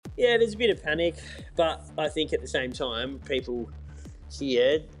Yeah, there's a bit of panic, but I think at the same time, people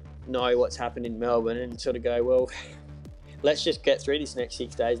here know what's happened in Melbourne and sort of go, well, let's just get through this next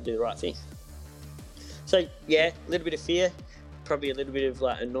 6 days and do the right thing. So, yeah, a little bit of fear, probably a little bit of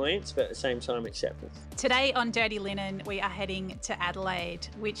annoyance, but at the same time, acceptance. Today on Dirty Linen, we are heading to Adelaide,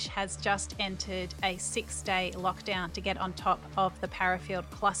 which has just entered a 6-day lockdown to get on top of the Parafield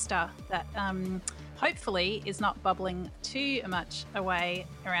cluster that hopefully is not bubbling too much away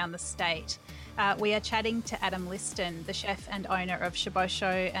around the state. We are chatting to Adam Liston, the chef and owner of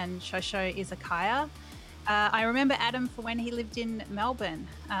Shibosho and Shosho Izakaya. I remember Adam for when he lived in Melbourne.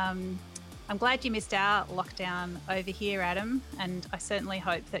 I'm glad you missed our lockdown over here, Adam, and I certainly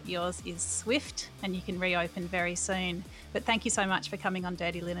hope that yours is swift and you can reopen very soon. But thank you so much for coming on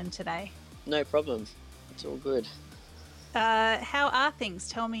Dirty Linen today. No problem. It's all good. How are things?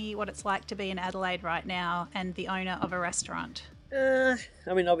 Tell me what it's like to be in Adelaide right now and the owner of a restaurant.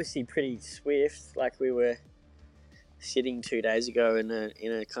 Obviously pretty swift. We were sitting 2 days ago in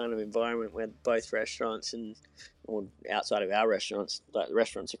a kind of environment where both restaurants or outside of our restaurants, the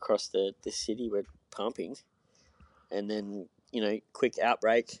restaurants across the city were pumping. And then, quick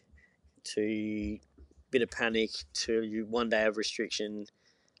outbreak to bit of panic to 1 day of restriction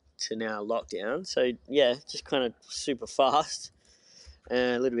to now lockdown. So, yeah, just kind of super fast,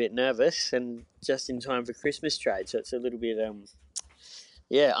 a little bit nervous and just in time for Christmas trade. So it's a little bit,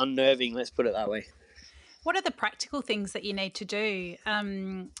 unnerving, let's put it that way. What are the practical things that you need to do?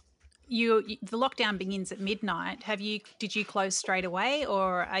 The lockdown begins at midnight. Did you close straight away,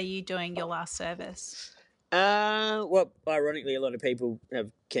 or are you doing your last service? Well, ironically, a lot of people have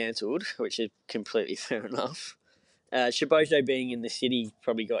cancelled, which is completely fair enough. Shibosho being in the city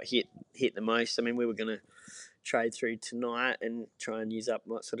probably got hit the most. I mean, we were going to trade through tonight and try and use up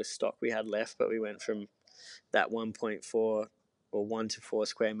what sort of stock we had left, but we went from that 1.4 or 1 to 4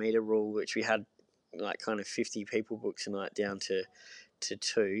 square metre rule, which we had kind of 50 people booked tonight, down to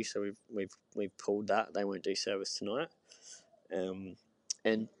 2. So we've pulled that. They won't do service tonight.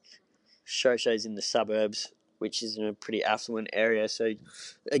 And Shosho's in the suburbs, which is in a pretty affluent area. So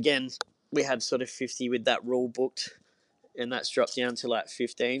again, we had sort of 50 with that rule booked, and that's dropped down to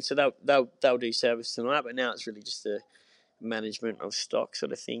 15. So they'll do service tonight, but now it's really just the management of stock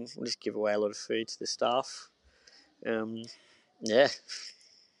sort of thing. We'll just give away a lot of food to the staff. Yeah,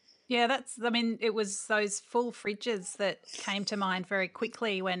 it was those full fridges that came to mind very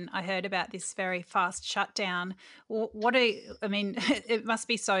quickly when I heard about this very fast shutdown. It must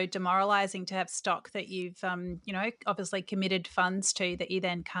be so demoralising to have stock that you've, obviously committed funds to that you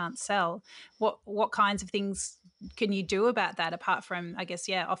then can't sell. What kinds of things can you do about that apart from, I guess,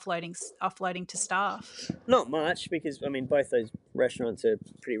 offloading to staff? Not much, because, both those restaurants are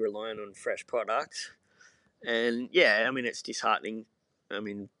pretty reliant on fresh products. And, it's disheartening,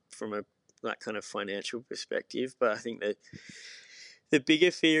 from a kind of financial perspective. But I think that the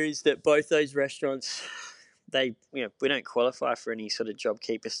bigger fear is that both those restaurants, we don't qualify for any sort of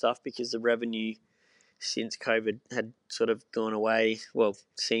JobKeeper stuff, because the revenue since COVID had sort of gone away,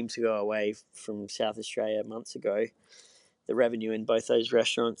 seemed to go away from South Australia months ago. The revenue in both those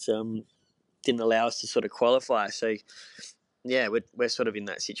restaurants didn't allow us to sort of qualify. So, yeah, we're sort of in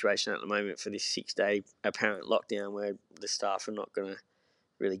that situation at the moment for this 6-day apparent lockdown where the staff are not going to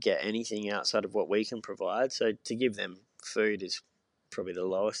really get anything outside of what we can provide. So to give them food is probably the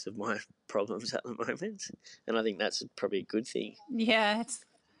lowest of my problems at the moment, and I think that's probably a good thing. Yeah, it's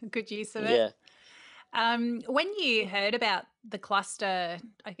a good use of it. Yeah. When you heard about the cluster,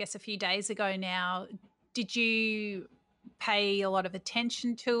 I guess a few days ago now, did you pay a lot of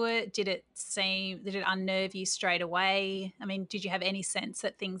attention to it? Did it unnerve you straight away? Did you have any sense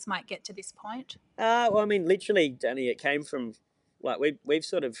that things might get to this point? Literally, Danny, it came from we've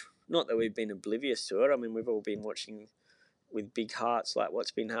sort of, not that we've been oblivious to it. We've all been watching with big hearts what's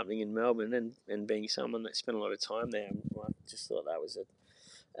been happening in Melbourne, and being someone that spent a lot of time there, I just thought that was an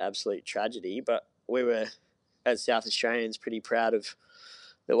absolute tragedy. But we were, as South Australians, pretty proud of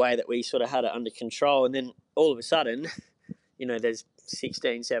the way that we sort of had it under control. And then all of a sudden, there's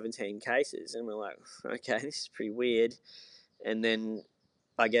 16, 17 cases, and we're like, okay, this is pretty weird. And then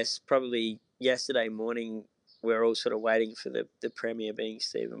I guess probably yesterday morning, we're all sort of waiting for the Premier, being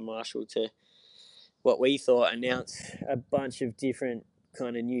Stephen Marshall, to what we thought announce a bunch of different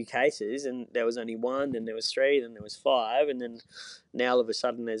kind of new cases, and there was only 1, then there was 3, then there was 5, and then now all of a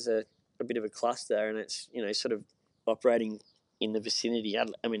sudden there's a bit of a cluster, and it's sort of operating in the vicinity.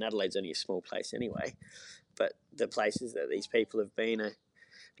 Adelaide's only a small place anyway, but the places that these people have been are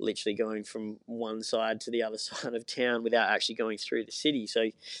literally going from one side to the other side of town without actually going through the city. So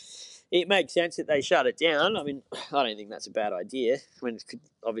it makes sense that they shut it down. I mean, I don't think that's a bad idea. I mean,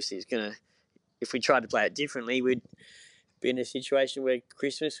 obviously it's going to, if we tried to play it differently, we'd be in a situation where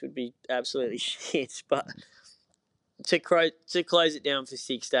Christmas would be absolutely shit. But to close it down for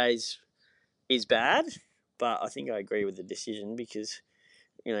 6 days is bad. But I think I agree with the decision because,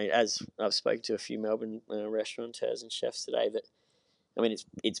 as I've spoken to a few Melbourne restaurateurs and chefs today, that I mean,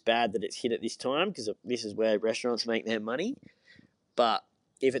 it's bad that it's hit at this time because this is where restaurants make their money. But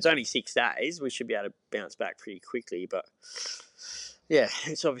if it's only 6 days, we should be able to bounce back pretty quickly. But yeah,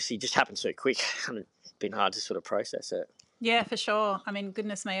 it's obviously just happened so quick, and it's been hard to sort of process it. Yeah, for sure. I mean,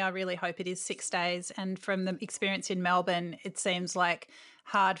 goodness me, I really hope it is 6 days. And from the experience in Melbourne, it seems like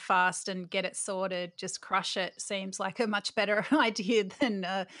hard, fast, and get it sorted, just crush it seems like a much better idea than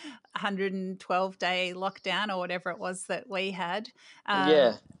a 112-day lockdown or whatever it was that we had.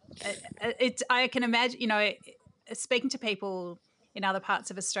 Yeah. I can imagine, speaking to people in other parts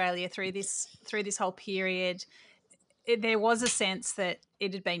of Australia through this whole period, there was a sense that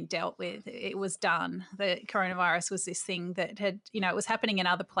it had been dealt with. It was done. The coronavirus was this thing that had, it was happening in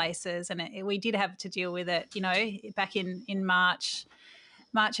other places, and we did have to deal with it, back in March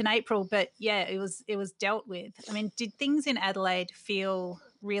and April. But yeah, it was dealt with. I mean, did things in Adelaide feel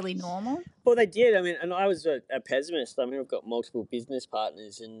really normal? Well, they did. I mean, and I was a pessimist. I mean, I've got multiple business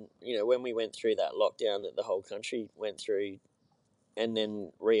partners, and when we went through that lockdown that the whole country went through, and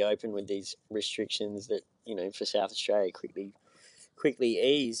then reopened with these restrictions that for South Australia quickly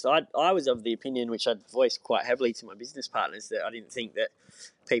eased. I was of the opinion, which I'd voiced quite heavily to my business partners, that I didn't think that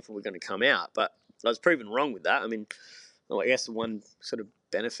people were going to come out, but I was proven wrong with that. I mean, I guess the one sort of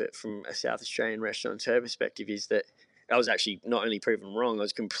benefit from a South Australian restaurateur perspective is that I was actually not only proven wrong, I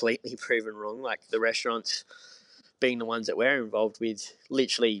was completely proven wrong. Like, the restaurants, being the ones that we're involved with,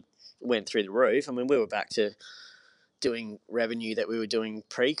 literally went through the roof. I mean, we were back to doing revenue that we were doing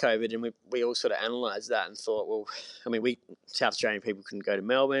pre-COVID, and we all sort of analysed that and thought, well, I mean, South Australian people couldn't go to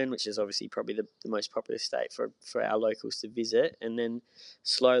Melbourne, which is obviously probably the most popular state for our locals to visit, and then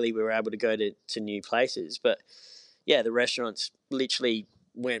slowly we were able to go to new places. But yeah, the restaurants literally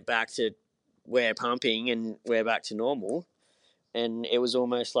went back to we're pumping and we're back to normal, and it was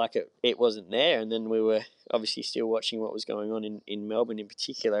almost like it wasn't there. And then we were obviously still watching what was going on in Melbourne in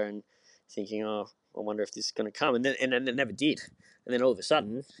particular, and thinking, oh, I wonder if this is going to come, and then it never did. And then all of a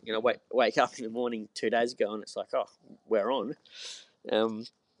sudden, wake up in the morning 2 days ago, and it's like, oh, we're on.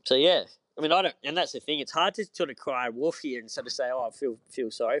 So yeah, I mean, I don't, and that's the thing. It's hard to sort of cry wolf here and sort of say, oh, I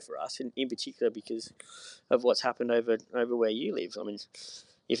feel sorry for us, in particular because of what's happened over where you live. I mean,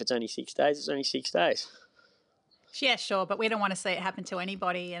 if it's only 6 days, it's only 6 days. Yeah, sure, but we don't want to see it happen to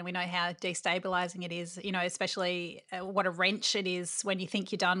anybody, and we know how destabilising it is, especially what a wrench it is when you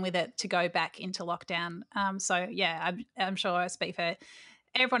think you're done with it to go back into lockdown. So, yeah, I'm sure I speak for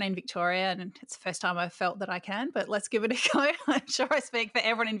everyone in Victoria, and it's the first time I've felt that I can, but let's give it a go. I'm sure I speak for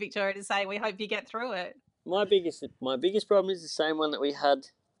everyone in Victoria to say we hope you get through it. My biggest problem is the same one that we had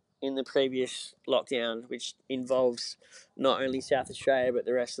in the previous lockdown, which involves not only South Australia but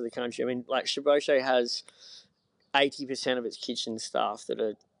the rest of the country. I mean, like, Shiboshi has 80% of its kitchen staff that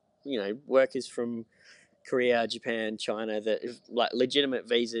are, workers from Korea, Japan, China, that have like legitimate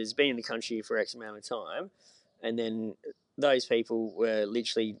visas, been in the country for X amount of time, and then those people were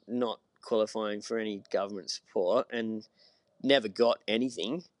literally not qualifying for any government support and never got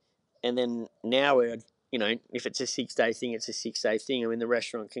anything. And then now we're, if it's a 6 day thing, it's a 6 day thing. I mean, the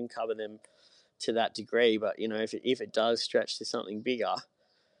restaurant can cover them to that degree, but if it does stretch to something bigger,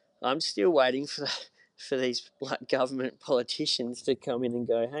 I'm still waiting for these like government politicians to come in and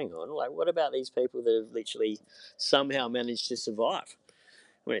go, hang on, like, what about these people that have literally somehow managed to survive?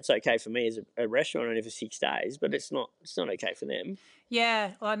 I mean, it's okay for me as a restaurant only for 6 days, but it's not okay for them.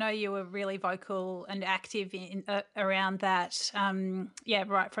 Yeah, well, I know you were really vocal and active in around that.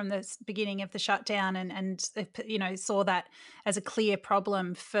 Right from the beginning of the shutdown, and saw that as a clear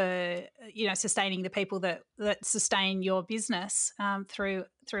problem for sustaining the people that sustain your business through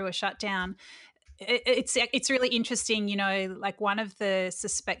a shutdown. It's really interesting, like, one of the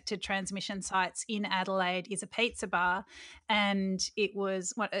suspected transmission sites in Adelaide is a pizza bar, and it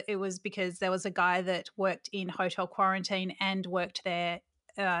was because there was a guy that worked in hotel quarantine and worked there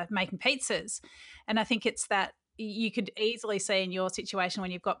making pizzas. And I think it's that you could easily see in your situation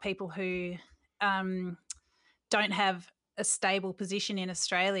when you've got people who don't have a stable position in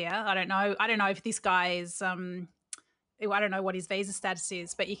Australia. I don't know if this guy is I don't know what his visa status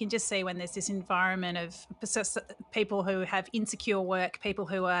is, but you can just see when there's this environment of people who have insecure work, people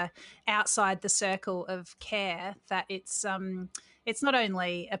who are outside the circle of care, that it's it's not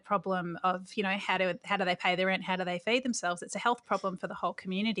only a problem of, how do they pay their rent, how do they feed themselves, it's a health problem for the whole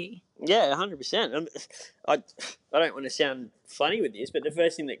community. Yeah, 100%. I don't want to sound funny with this, but the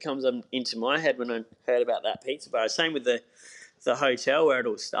first thing that comes into my head when I heard about that pizza bar, same with the hotel where it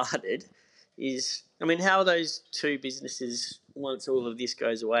all started, is, I mean, how are those two businesses, once all of this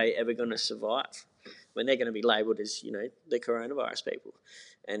goes away, ever going to survive when they're going to be labelled as, the coronavirus people?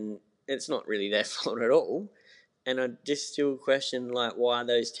 And it's not really their fault at all. And I just still question, like, why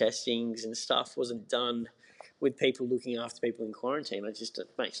those testings and stuff wasn't done with people looking after people in quarantine. It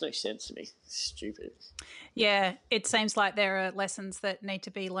makes no sense to me. It's stupid. Yeah, it seems like there are lessons that need to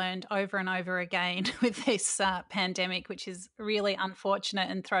be learned over and over again with this pandemic, which is really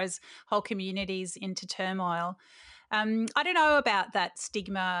unfortunate and throws whole communities into turmoil. I don't know about that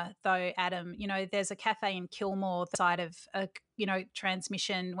stigma, though, Adam. There's a cafe in Kilmore, the side of a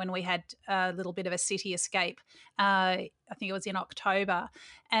transmission when we had a little bit of a city escape. I think it was in October,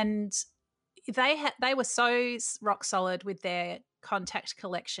 and they were so rock solid with their contact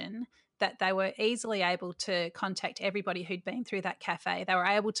collection that they were easily able to contact everybody who'd been through that cafe. They were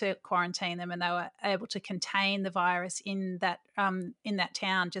able to quarantine them, and they were able to contain the virus in that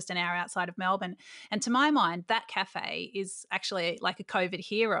town just an hour outside of Melbourne. And to my mind, that cafe is actually like a COVID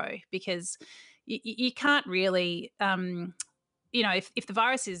hero, because you can't really, if the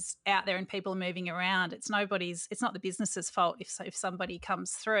virus is out there and people are moving around, it's not the business's fault if somebody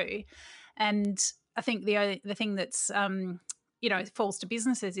comes through. And I think the thing that's falls to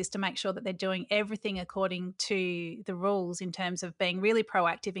businesses is to make sure that they're doing everything according to the rules in terms of being really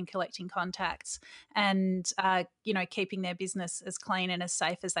proactive in collecting contacts and, keeping their business as clean and as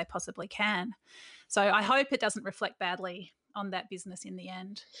safe as they possibly can. So I hope it doesn't reflect badly on that business in the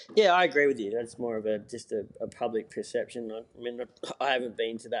end. Yeah, I agree with you. That's more of just a public perception. I mean, I haven't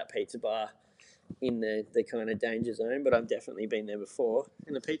been to that pizza bar in the kind of danger zone, but I've definitely been there before,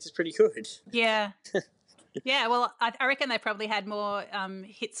 and the pizza's pretty good. Yeah. Yeah, well, I reckon they probably had more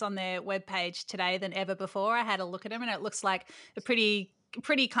hits on their webpage today than ever before. I had a look at them, and it looks like a pretty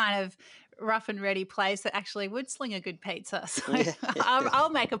kind of rough and ready place that actually would sling a good pizza. So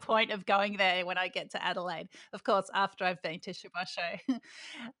I'll make a point of going there when I get to Adelaide, of course, after I've been to Shibosho.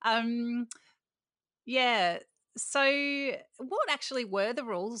 Yeah. So what actually were the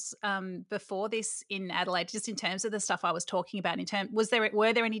rules before this in Adelaide, just in terms of the stuff I was talking about?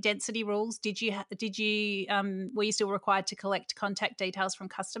 Were there any density rules? Were you still required to collect contact details from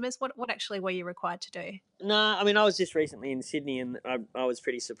customers? What actually were you required to do? No, I mean, I was just recently in Sydney, and I was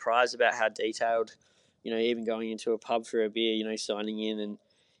pretty surprised about how detailed, even going into a pub for a beer, signing in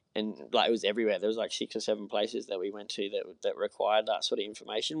and like it was everywhere. There was like 6 or 7 places that we went to that required that sort of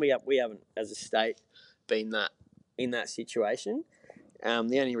information. We haven't, as a state, been in that situation.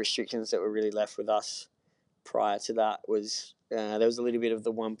 The only restrictions that were really left with us prior to that was there was a little bit of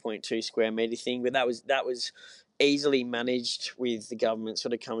the 1.2 square metre thing, but that was easily managed with the government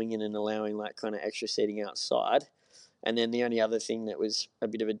sort of coming in and allowing like kind of extra seating outside. And then the only other thing that was a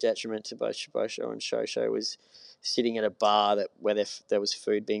bit of a detriment to both Shibosho and Shosho was sitting at a bar where there was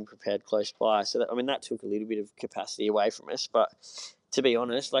food being prepared close by. So that took a little bit of capacity away from us. But to be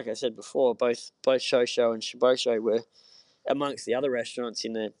honest, like I said before, both Shosho and Shibosho were amongst the other restaurants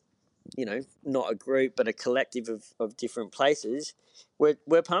in the, not a group but a collective of different places.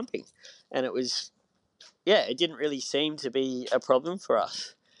 We're pumping, and it was, it didn't really seem to be a problem for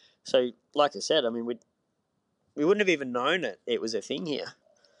us. So, like I said, we wouldn't have even known it was a thing here.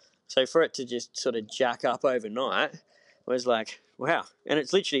 So for it to just sort of jack up overnight was like, wow. And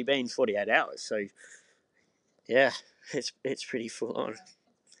it's literally been 48 hours. So, yeah, it's pretty full on.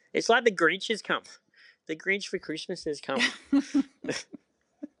 It's like the Grinch has come. The Grinch for Christmas has come. I'm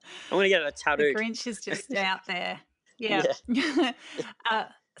going to get a tattoo. The Grinch is just out there. Yeah.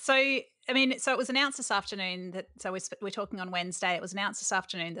 So it was announced this afternoon we're talking on Wednesday. It was announced this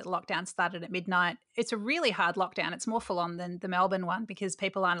afternoon that the lockdown started at midnight. It's a really hard lockdown. It's more full on than the Melbourne one because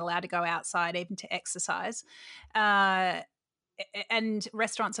people aren't allowed to go outside even to exercise. And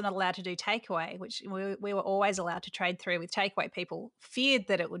restaurants are not allowed to do takeaway, which we were always allowed to trade through with takeaway. People feared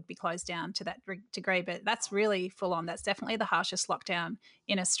that it would be closed down to that degree, but that's really full on. That's definitely the harshest lockdown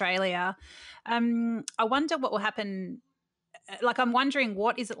in Australia. I wonder what will happen. I'm wondering,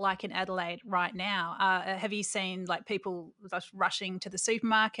 what is it like in Adelaide right now? Have you seen people just rushing to the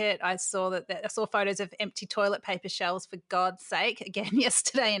supermarket? I saw photos of empty toilet paper shelves, for God's sake, again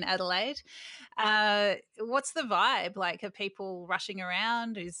yesterday in Adelaide. What's the vibe? Are people rushing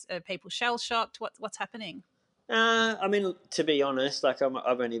around? Are people shell shocked? What's happening? To be honest, I've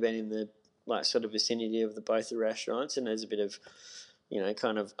only been in the sort of vicinity of both the restaurants, and there's a bit of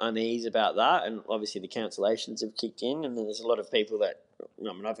kind of unease about that. And obviously the cancellations have kicked in, and there's a lot of people that,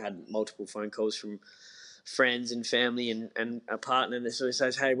 I've had multiple phone calls from friends and family and a partner that sort of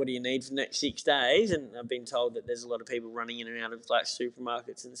says, hey, what do you need for the next 6 days? And I've been told that there's a lot of people running in and out of like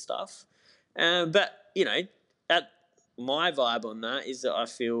supermarkets and stuff. But my vibe on that is that I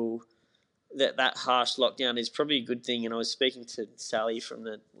feel that harsh lockdown is probably a good thing. And I was speaking to Sally from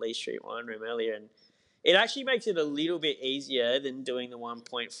the Lee Street Wine Room earlier, and it actually makes it a little bit easier than doing the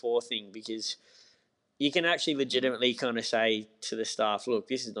 1.4 thing, because you can actually legitimately kind of say to the staff, look,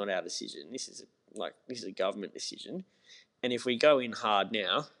 this is not our decision. This is a government decision. And if we go in hard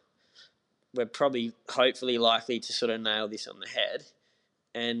now, we're probably hopefully likely to sort of nail this on the head.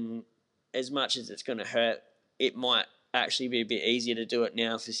 And as much as it's going to hurt, it might actually be a bit easier to do it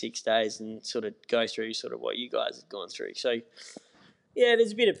now for 6 days and sort of go through sort of what you guys have gone through. So, yeah,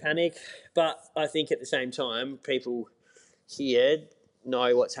 there's a bit of panic, but I think at the same time, people here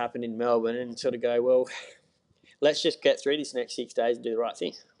know what's happened in Melbourne and sort of go, well, let's just get through this next 6 days and do the right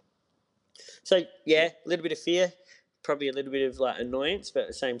thing. So, yeah, a little bit of fear, probably a little bit of like annoyance, but at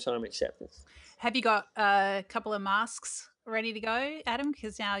the same time, acceptance. Have you got a couple of masks ready to go, Adam?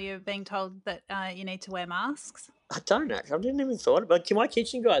 Because now you're being told that you need to wear masks. I don't actually. I didn't even thought about it. My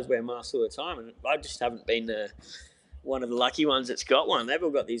kitchen guys wear masks all the time, and I just haven't been one of the lucky ones that's got one. They've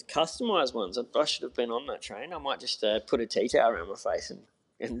all got these customised ones. I should have been on that train. I might just put a tea towel around my face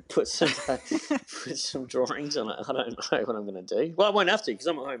and put some drawings on it. I don't know what I'm going to do. Well, I won't have to because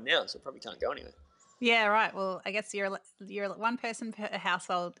I'm at home now, so I probably can't go anywhere. Yeah, right. Well, I guess you're one person per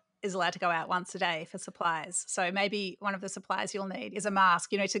household is allowed to go out once a day for supplies. So maybe one of the supplies you'll need is a mask,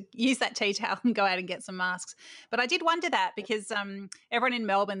 to use that tea towel and go out and get some masks. But I did wonder that because everyone in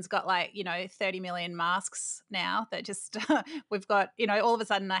Melbourne's got 30 million masks now that just we've got, all of a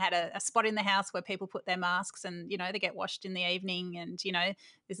sudden I had a spot in the house where people put their masks and, they get washed in the evening and,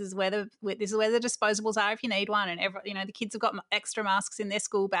 this is where the disposables are if you need one. And, the kids have got extra masks in their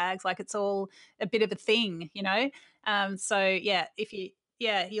school bags. Like it's all a bit of a thing, So,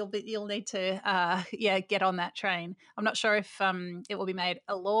 yeah, you'll need to get on that train. I'm not sure if it will be made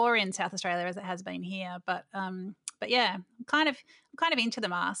a law in South Australia as it has been here, but yeah, I'm kind of into the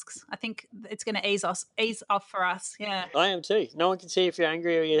masks. I think it's going to ease off for us. Yeah, I am too. No one can see if you're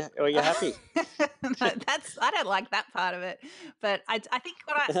angry or you're happy. I don't like that part of it, but I think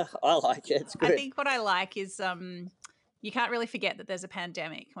what I like it. It's good. I think what I like is you can't really forget that there's a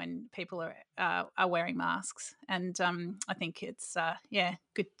pandemic when people are wearing masks, and I think it's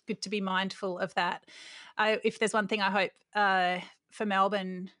good to be mindful of that. If there's one thing I hope for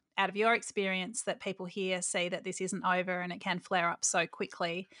Melbourne, out of your experience, that people here see that this isn't over and it can flare up so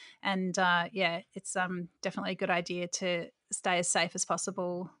quickly, and it's definitely a good idea to stay as safe as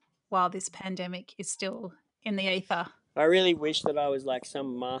possible while this pandemic is still in the ether. I really wish that I was like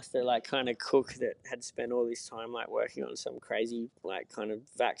some master, kind of cook that had spent all this time working on some crazy kind of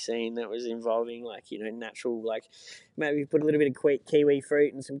vaccine that was involving natural, maybe you put a little bit of kiwi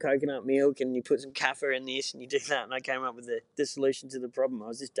fruit and some coconut milk and you put some kaffir in this and you do that, and I came up with the solution to the problem. I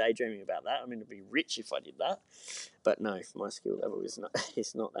was just daydreaming about that. I mean, it'd be rich if I did that, but no, my skill level is not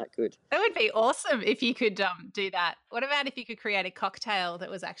that good. It would be awesome if you could do that. What about if you could create a cocktail that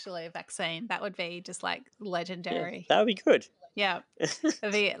was actually a vaccine? That would be just legendary. Yeah, that would be good. Yeah,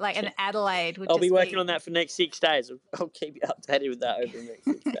 it'd be an Adelaide. I'll be working on that for the next 6 days. I'll keep you updated with that over the next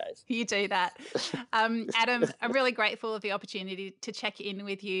 6 days. You do that. Adam, I'm really grateful of the opportunity to check in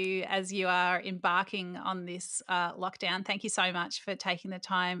with you as you are embarking on this lockdown. Thank you so much for taking the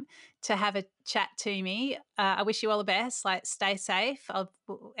time to have a chat to me. I wish you all the best. Stay safe.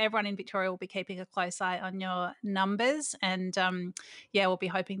 Everyone in Victoria will be keeping a close eye on your numbers, and we'll be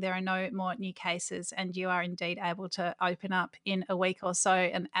hoping there are no more new cases and you are indeed able to open up in a week or so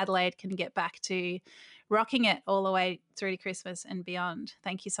and Adelaide can get back to rocking it all the way through to Christmas and beyond.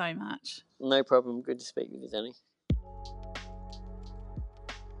 Thank you so much. No problem. Good to speak with you, Danny.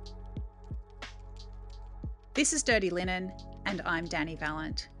 This is Dirty Linen and I'm Danny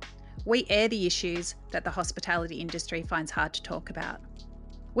Valent. We air the issues that the hospitality industry finds hard to talk about.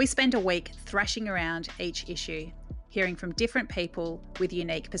 We spend a week thrashing around each issue, hearing from different people with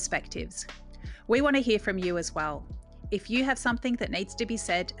unique perspectives. We want to hear from you as well. If you have something that needs to be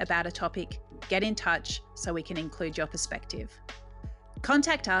said about a topic, get in touch so we can include your perspective.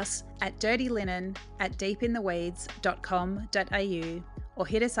 Contact us at dirtylinen@deepintheweeds.com.au or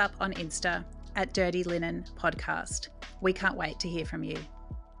hit us up on Insta at Dirty Linen Podcast. We can't wait to hear from you.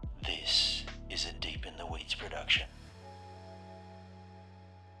 This is a Deep in the Weeds production.